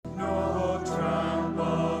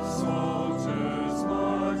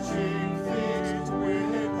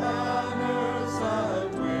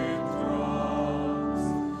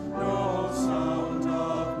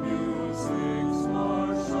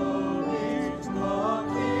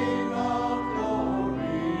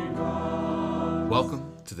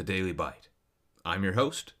Welcome to the Daily Bite. I'm your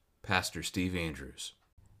host, Pastor Steve Andrews.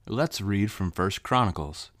 Let's read from 1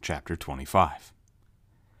 Chronicles chapter 25.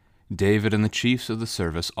 David and the chiefs of the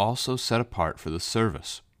service also set apart for the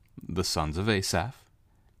service the sons of Asaph,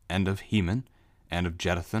 and of Heman, and of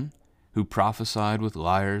Jeduthun, who prophesied with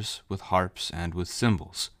lyres, with harps, and with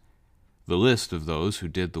cymbals. The list of those who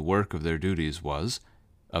did the work of their duties was,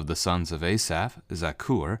 of the sons of Asaph,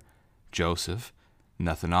 Zaccur, Joseph,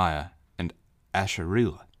 Nethaniah, and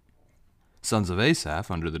Asherelah. Sons of Asaph,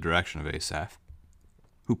 under the direction of Asaph,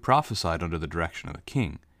 who prophesied under the direction of the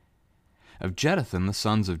king. Of Jeduthun, the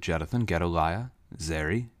sons of Jeduthun, Gedaliah,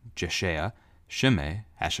 Zeri, Jeshaiah, Shimei,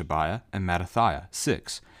 Hashabiah, and Mattathiah,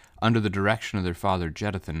 6, under the direction of their father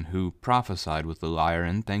Jeduthun, who prophesied with the lyre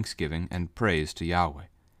in thanksgiving and praise to Yahweh.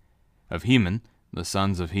 Of Heman, the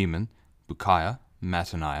sons of Heman, Bukiah,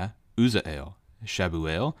 Mattaniah, Uzziel,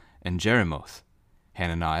 Shebuel, and Jeremoth,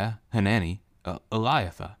 Hanani,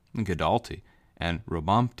 Eliathah, Gedalti, and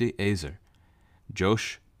Romamti-Ezer,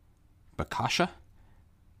 Josh, Bakasha,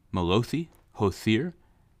 Malothi, Hothir,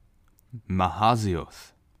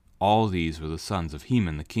 Mahazioth. All these were the sons of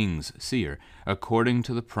Heman the king's seer, according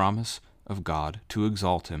to the promise of God to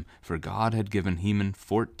exalt him, for God had given Heman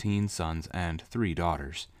 14 sons and 3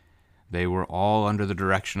 daughters. They were all under the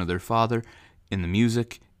direction of their father, in the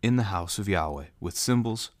music in the house of Yahweh, with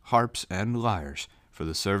cymbals, harps, and lyres, for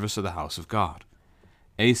the service of the house of God.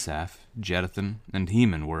 Asaph, Jeduthun, and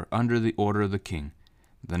Heman were under the order of the king.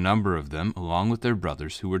 The number of them, along with their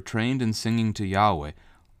brothers, who were trained in singing to Yahweh,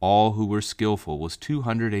 all who were skillful, was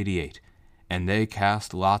 288, and they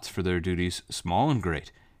cast lots for their duties, small and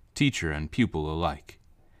great, teacher and pupil alike.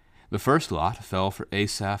 The first lot fell for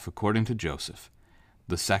Asaph according to Joseph,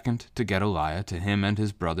 the second to Gedaliah, to him and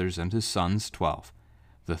his brothers and his sons 12,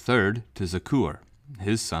 the third to Zaccur,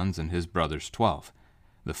 his sons and his brothers 12,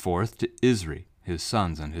 the fourth to Isri, his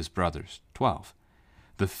sons and his brothers 12,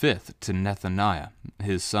 the fifth to Nethaniah,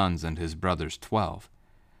 his sons and his brothers 12,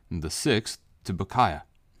 the sixth to Bukiah,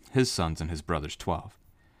 his sons and his brothers 12,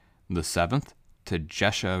 the seventh to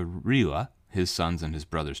Jesharelah, his sons and his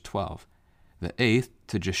brothers 12, the eighth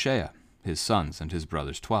to Jeshaiah, his sons and his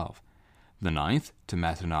brothers 12, the ninth to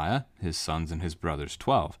Mattaniah, his sons and his brothers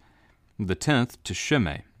 12, the 10th to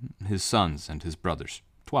Shimei, his sons and his brothers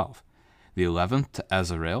 12, the 11th to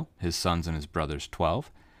Azarel, his sons and his brothers 12,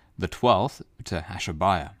 the 12th to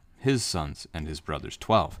Hashabiah, his sons and his brothers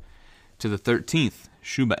 12, to the 13th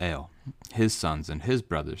Shubael, his sons and his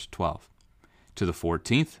brothers 12, to the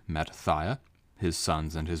 14th Mattathiah, his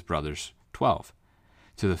sons and his brothers 12,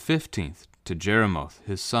 to the 15th to Jeremoth,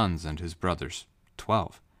 his sons and his brothers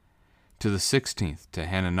 12, to the 16th to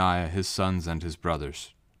Hananiah, his sons and his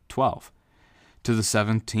brothers 12, to the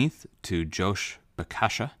 17th to Josh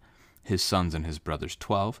Bakasha, his sons and his brothers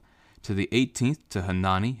 12, to the 18th to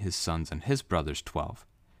Hanani, his sons and his brothers 12,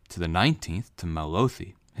 to the 19th to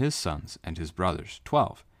Malothi, his sons and his brothers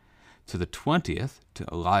 12, to the 20th to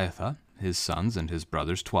Eliathah, his sons and his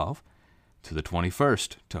brothers 12, to the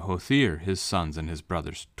 21st to Hothir, his sons and his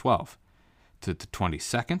brothers 12, to the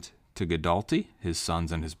 22nd to Gedalti, his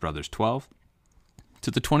sons and his brothers 12, to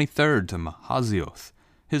the 23rd to Mahazioth,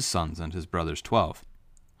 his sons and his brothers 12,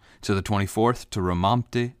 to the 24th to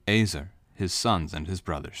Romamti-Ezer, his sons and his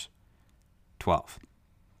brothers 12.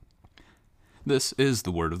 This is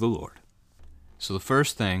the word of the Lord. So the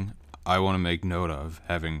first thing I want to make note of,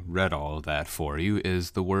 having read all of that for you,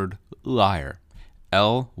 is the word lyre.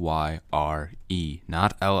 L-Y-R-E,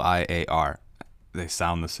 not L-I-A-R. They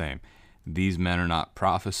sound the same. These men are not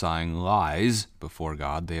prophesying lies before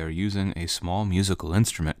God. They are using a small musical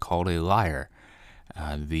instrument called a lyre.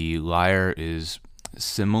 The lyre is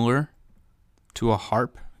similar to a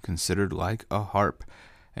harp, considered like a harp,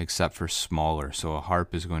 except for smaller. So a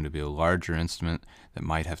harp is going to be a larger instrument that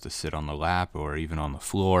might have to sit on the lap or even on the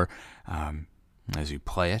floor as you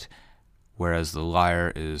play it, whereas the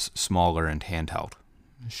lyre is smaller and handheld,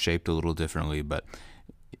 shaped a little differently, but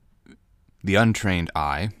the untrained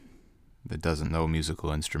eye that doesn't know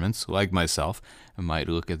musical instruments, like myself, might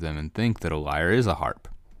look at them and think that a lyre is a harp.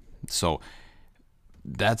 So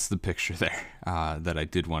that's the picture there that I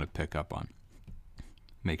did want to pick up on.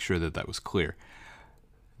 Make sure that that was clear.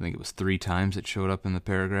 I think it was 3 times it showed up in the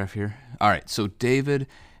paragraph here. All right, so David,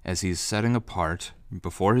 as he's setting apart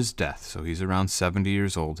before his death, so he's around 70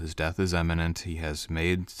 years old, his death is imminent, he has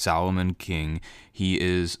made Solomon king, he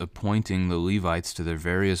is appointing the Levites to their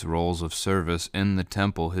various roles of service in the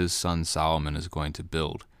temple his son Solomon is going to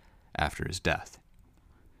build after his death.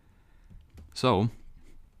 So,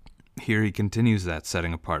 here he continues that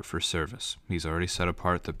setting apart for service. He's already set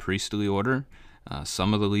apart the priestly order,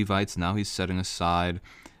 some of the Levites, now he's setting aside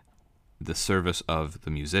the service of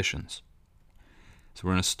the musicians. So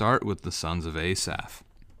we're going to start with the sons of Asaph.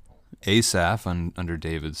 Asaph, under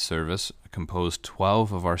David's service, composed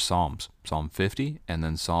 12 of our Psalms, Psalm 50, and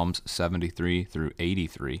then Psalms 73 through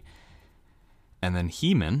 83. And then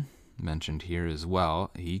Heman, mentioned here as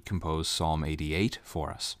well, he composed Psalm 88 for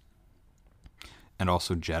us. And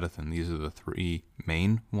also Jeduthun. These are the three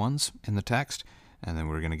main ones in the text. And then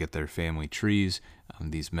we're going to get their family trees.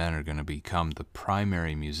 These men are going to become the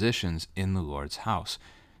primary musicians in the Lord's house.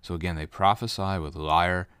 So again, they prophesy with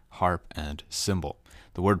lyre, harp, and cymbal.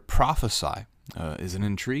 The word prophesy is an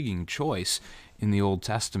intriguing choice in the Old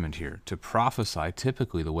Testament here. To prophesy,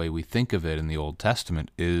 typically the way we think of it in the Old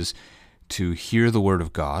Testament, is to hear the word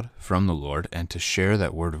of God from the Lord and to share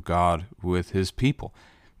that word of God with his people.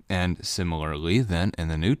 And similarly, then, in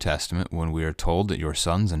the New Testament, when we are told that your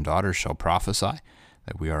sons and daughters shall prophesy,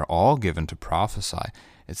 that we are all given to prophesy,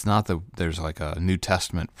 it's not that there's like a New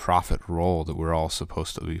Testament prophet role that we're all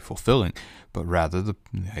supposed to be fulfilling, but rather the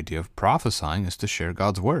idea of prophesying is to share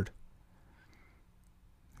God's word.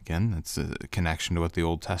 Again, that's a connection to what the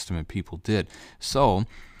Old Testament people did. So,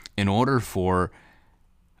 in order for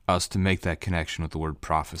us to make that connection with the word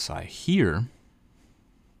prophesy here,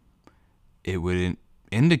 it would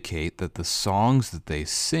indicate that the songs that they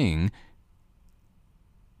sing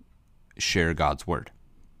share God's word.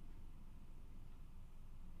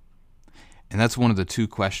 And that's one of the two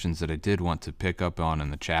questions that I did want to pick up on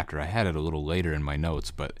in the chapter. I had it a little later in my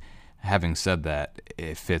notes, but having said that,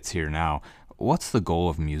 it fits here now. What's the goal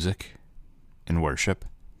of music in worship?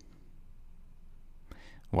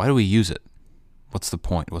 Why do we use it? What's the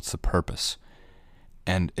point? What's the purpose?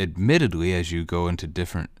 And admittedly, as you go into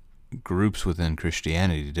different groups within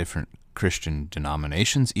Christianity, different Christian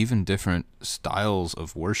denominations, even different styles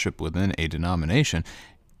of worship within a denomination,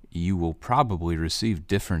 you will probably receive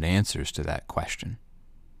different answers to that question.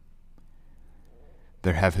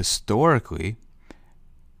 There have historically,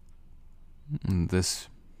 this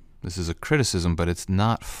is a criticism, but it's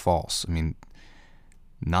not false. I mean,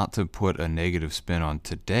 not to put a negative spin on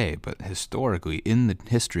today, but historically, in the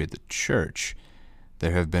history of the church,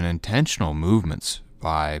 there have been intentional movements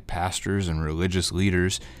by pastors and religious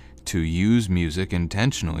leaders to use music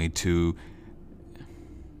intentionally to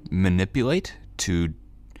manipulate, to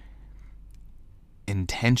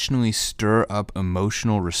intentionally stir up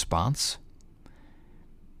emotional response.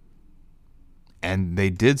 And they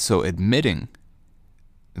did so admitting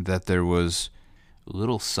that there was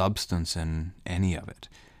little substance in any of it.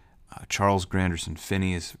 Charles Granderson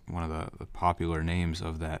Finney is one of the popular names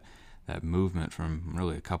of that movement from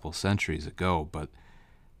really a couple centuries ago, but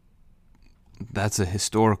that's a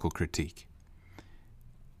historical critique.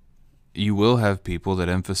 You will have people that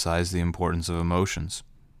emphasize the importance of emotions,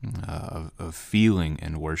 of feeling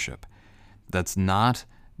in worship. That's not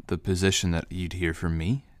the position that you'd hear from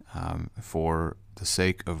me. For the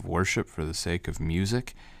sake of worship, for the sake of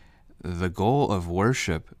music, the goal of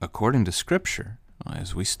worship, according to Scripture,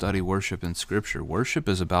 as we study worship in Scripture, worship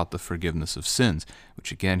is about the forgiveness of sins,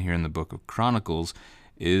 which again here in the book of Chronicles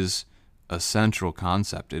is a central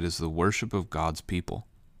concept. It is the worship of God's people,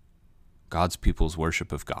 God's people's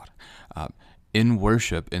worship of God. In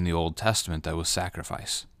worship in the Old Testament, that was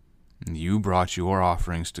sacrifice. You brought your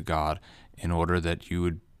offerings to God in order that you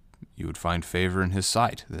would find favor in his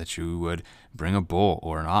sight, that you would bring a bull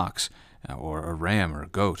or an ox or a ram or a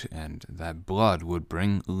goat, and that blood would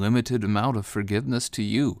bring limited amount of forgiveness to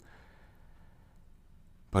you.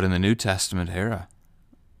 But in the New Testament era,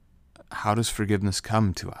 how does forgiveness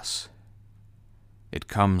come to us? It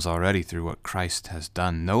comes already through what Christ has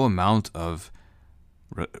done. No amount of,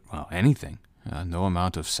 anything, no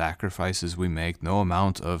amount of sacrifices we make, no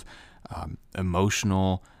amount of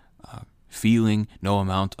emotional feeling, no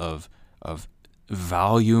amount of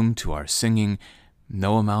volume to our singing,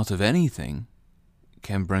 no amount of anything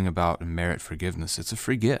can bring about and merit forgiveness. It's a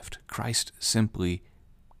free gift. Christ simply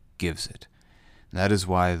gives it. And that is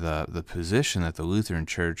why the position that the Lutheran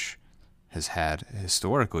Church has had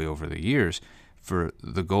historically over the years for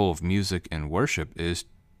the goal of music and worship is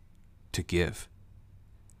to give.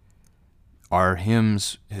 Our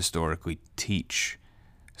hymns historically teach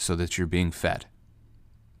so that you're being fed.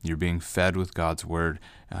 You're being fed with God's word.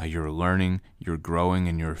 You're learning, you're growing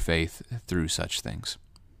in your faith through such things.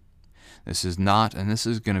 This is not, and this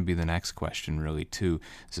is going to be the next question really too,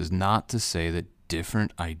 this is not to say that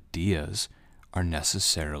different ideas are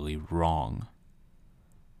necessarily wrong.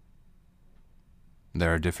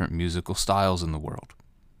 There are different musical styles in the world.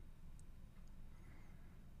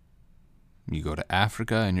 You go to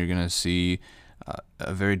Africa and you're going to see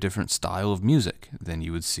a very different style of music than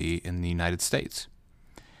you would see in the United States.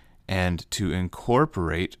 And to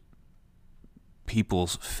incorporate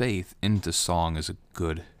people's faith into song is a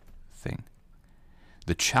good thing.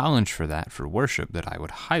 The challenge for that, for worship, that I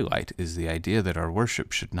would highlight is the idea that our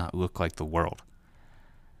worship should not look like the world.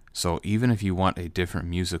 So even if you want a different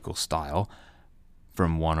musical style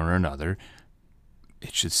from one or another,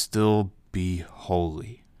 it should still be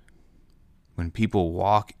holy. When people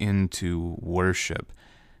walk into worship,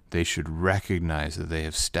 they should recognize that they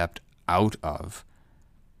have stepped out of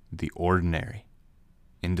the ordinary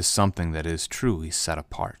into something that is truly set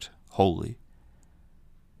apart, holy.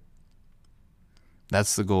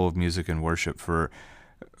 That's the goal of music and worship for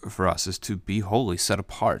us, is to be holy, set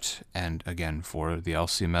apart. And again, for the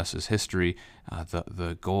LCMS's history,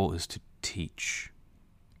 the goal is to teach.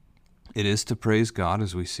 It is to praise God,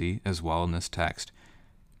 as we see as well in this text.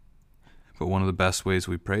 But one of the best ways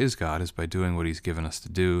we praise God is by doing what he's given us to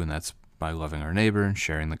do, and that's by loving our neighbor and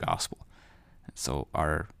sharing the gospel. And so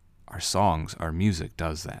our songs, our music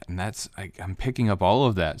does that. And I'm picking up all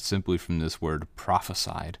of that simply from this word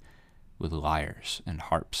prophesied, with lyres and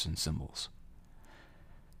harps and cymbals.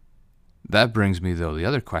 That brings me, though, the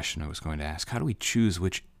other question I was going to ask. How do we choose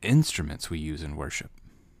which instruments we use in worship?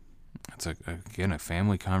 It's, again, a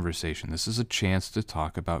family conversation. This is a chance to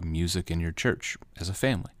talk about music in your church as a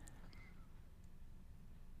family.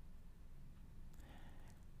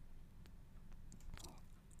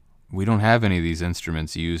 We don't have any of these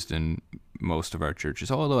instruments used in most of our churches,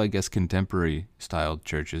 although I guess contemporary styled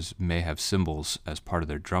churches may have cymbals as part of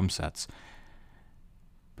their drum sets.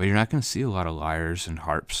 But you're not going to see a lot of lyres and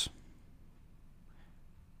harps.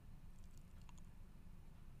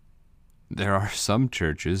 There are some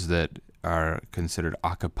churches that are considered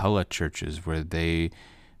a cappella churches where they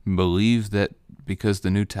believe that because the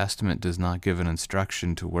New Testament does not give an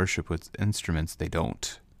instruction to worship with instruments, they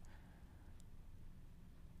don't.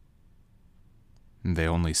 They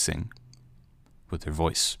only sing with their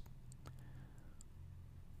voice.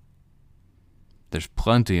 There's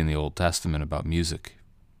plenty in the Old Testament about music,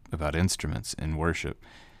 about instruments in worship.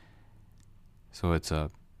 So it's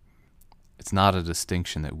not a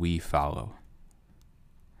distinction that we follow.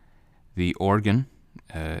 The organ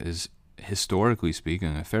is, historically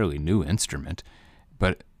speaking, a fairly new instrument,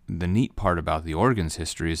 but the neat part about the organ's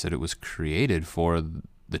history is that it was created for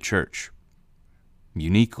the church.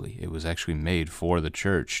 Uniquely, it was actually made for the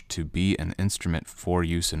church to be an instrument for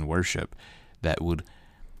use in worship that would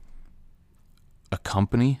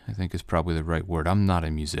accompany, I think is probably the right word. I'm not a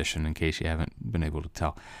musician, in case you haven't been able to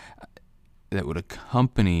tell. That would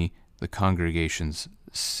accompany the congregation's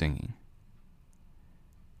singing.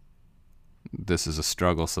 This is a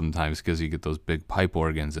struggle sometimes because you get those big pipe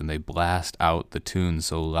organs and they blast out the tune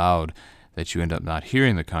so loud that you end up not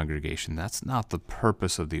hearing the congregation. That's not the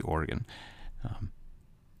purpose of the organ.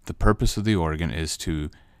 The purpose of the organ is to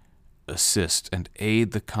assist and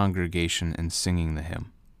aid the congregation in singing the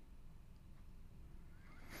hymn.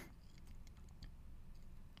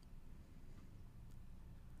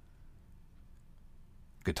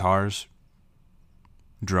 Guitars,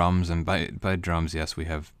 drums, and by drums, yes, we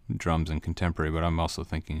have drums in contemporary, but I'm also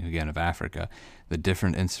thinking again of Africa, the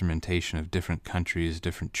different instrumentation of different countries,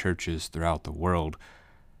 different churches throughout the world.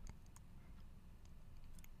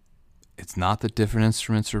 It's not that different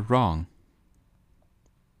instruments are wrong.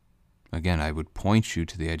 Again, I would point you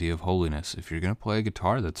to the idea of holiness. If you're going to play a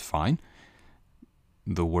guitar, that's fine.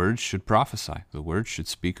 The words should prophesy. The words should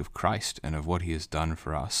speak of Christ and of what he has done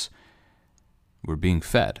for us. We're being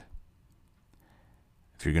fed.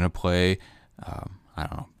 If you're going to play,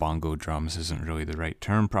 bongo drums isn't really the right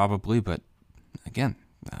term probably, but again,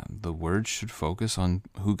 the words should focus on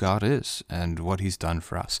who God is and what he's done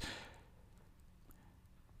for us.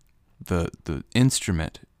 The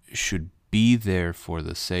instrument should be there for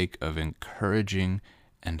the sake of encouraging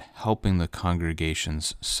and helping the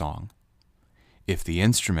congregation's song. If the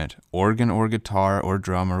instrument, organ or guitar or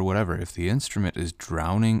drum or whatever, if the instrument is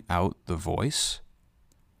drowning out the voice,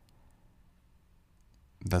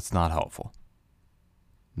 that's not helpful.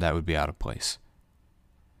 That would be out of place.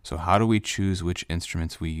 So how do we choose which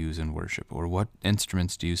instruments we use in worship? Or what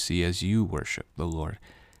instruments do you see as you worship the Lord?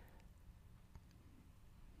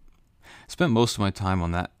 I spent most of my time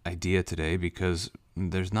on that idea today because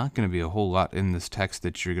there's not going to be a whole lot in this text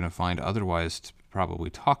that you're going to find otherwise to probably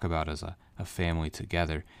talk about as a family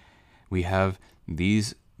together. We have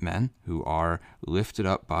these men who are lifted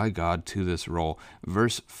up by God to this role.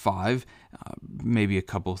 Verse 5, maybe a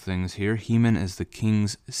couple things here. Heman is the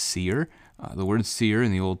king's seer. The word seer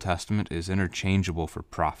in the Old Testament is interchangeable for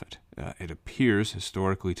prophet. It appears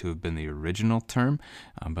historically to have been the original term,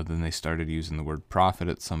 but then they started using the word prophet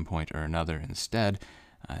at some point or another instead,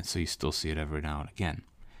 so you still see it every now and again.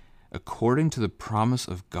 According to the promise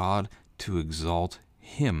of God to exalt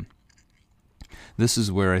him. This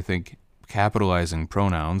is where I think capitalizing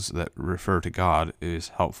pronouns that refer to God is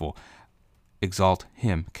helpful. Exalt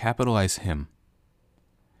him. Capitalize him.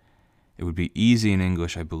 It would be easy in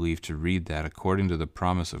English, I believe, to read that according to the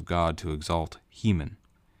promise of God to exalt Heman.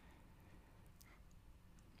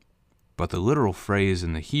 But the literal phrase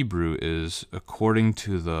in the Hebrew is according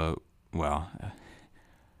to the, well,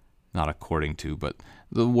 not according to, but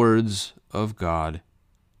the words of God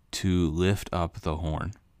to lift up the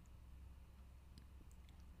horn.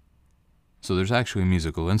 So there's actually a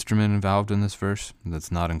musical instrument involved in this verse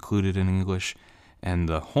that's not included in English, and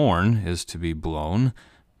the horn is to be blown,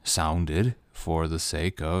 sounded for the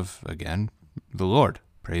sake of, again, the Lord,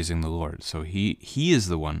 praising the Lord. So he is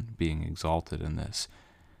the one being exalted in this.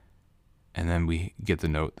 And then we get the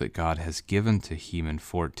note that God has given to Heman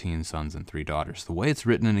 14 sons and 3 daughters. The way it's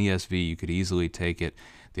written in ESV, you could easily take it,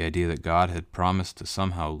 the idea that God had promised to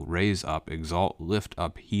somehow raise up, exalt, lift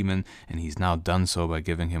up Heman, and he's now done so by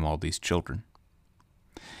giving him all these children.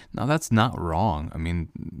 Now, that's not wrong. I mean,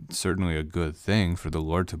 certainly a good thing for the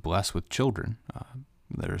Lord to bless with children.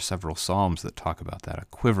 There are several psalms that talk about that. A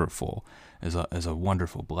quiverful is a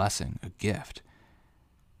wonderful blessing, a gift.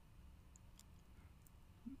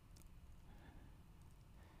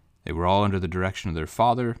 They were all under the direction of their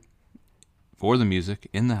father for the music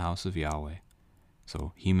in the house of Yahweh.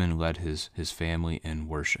 So Heman led his family in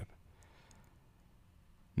worship.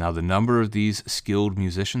 Now the number of these skilled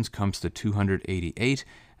musicians comes to 288.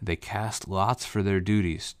 They cast lots for their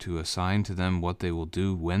duties to assign to them what they will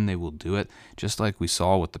do, when they will do it. Just like we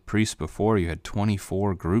saw with the priests before, you had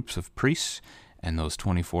 24 groups of priests, and those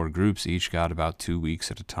 24 groups each got about 2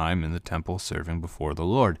 weeks at a time in the temple serving before the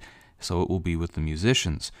Lord. So it will be with the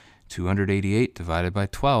musicians. 288 divided by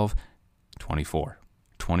 12, 24.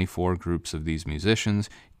 24 groups of these musicians,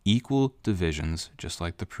 equal divisions, just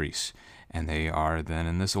like the priests. And they are then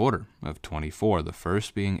in this order of 24, the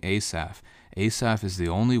first being Asaph. Asaph is the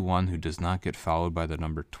only one who does not get followed by the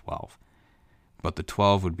number 12. But the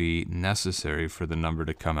 12 would be necessary for the number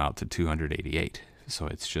to come out to 288. So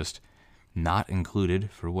it's just not included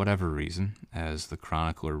for whatever reason, as the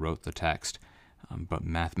chronicler wrote the text. But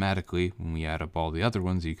mathematically, when we add up all the other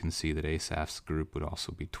ones, you can see that Asaph's group would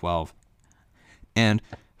also be 12. And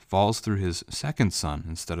falls through his second son.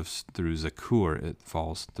 Instead of through Zakur, it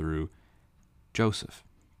falls through Joseph.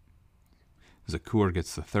 Zakur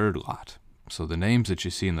gets the third lot. So the names that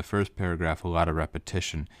you see in the first paragraph, a lot of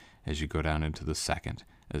repetition as you go down into the second,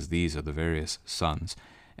 as these are the various sons.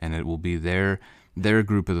 And it will be their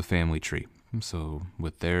group of the family tree. So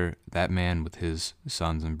with that man with his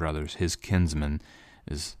sons and brothers, his kinsmen,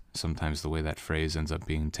 is sometimes the way that phrase ends up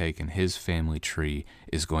being taken. His family tree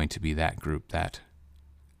is going to be that group, that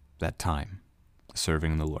time,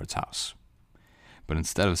 serving in the Lord's house. But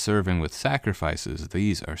instead of serving with sacrifices,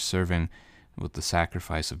 these are serving with the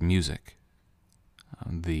sacrifice of music,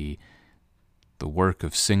 the work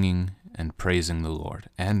of singing and praising the Lord,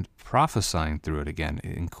 and prophesying through it again,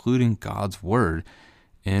 including God's word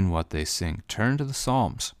in what they sing. Turn to the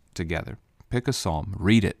Psalms together. Pick a psalm,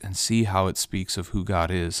 read it, and see how it speaks of who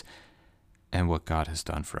God is and what God has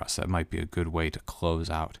done for us. That might be a good way to close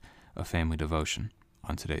out a family devotion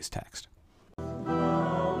on today's text.